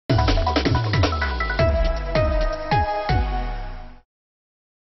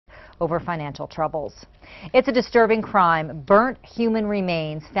over financial troubles. It's a disturbing crime, burnt human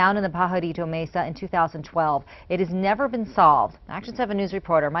remains found in the Pajarito Mesa in 2012. It has never been solved. Action 7 News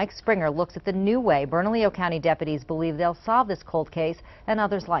reporter Mike Springer looks at the new way Bernalillo County deputies believe they'll solve this cold case and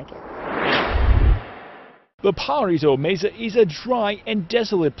others like it. The Pajarito Mesa is a dry and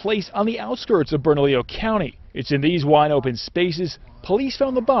desolate place on the outskirts of Bernalillo County. It's in these wide open spaces police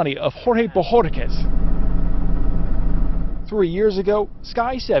found the body of Jorge Bojorquez. 3 years ago,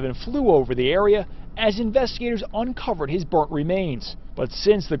 Sky 7 flew over the area as investigators uncovered his burnt remains. But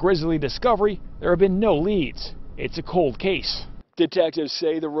since the grisly discovery, there have been no leads. It's a cold case. Detectives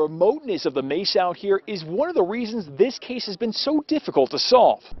say the remoteness of the mesa out here is one of the reasons this case has been so difficult to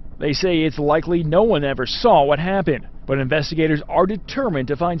solve. They say it's likely no one ever saw what happened, but investigators are determined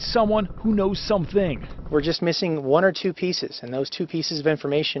to find someone who knows something. We're just missing one or two pieces, and those two pieces of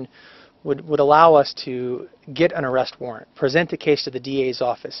information would allow us to get an arrest warrant, present the case to the DA's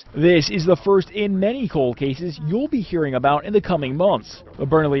office. This is the first in many cold cases you'll be hearing about in the coming months. The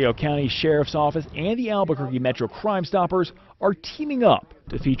Bernalillo County Sheriff's Office and the Albuquerque Metro Crime Stoppers are teaming up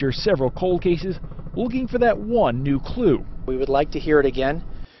to feature several cold cases looking for that one new clue. We would like to hear it again,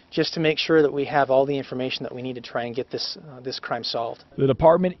 just to make sure that we have all the information that we need to try and get this crime solved. The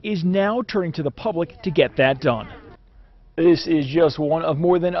department is now turning to the public to get that done. This is just one of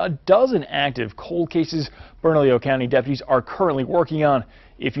more than a dozen active cold cases Bernalillo County deputies are currently working on.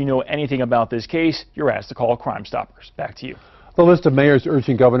 If you know anything about this case, you're asked to call Crime Stoppers. Back to you. The list of mayors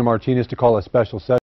urging Governor Martinez to call a special session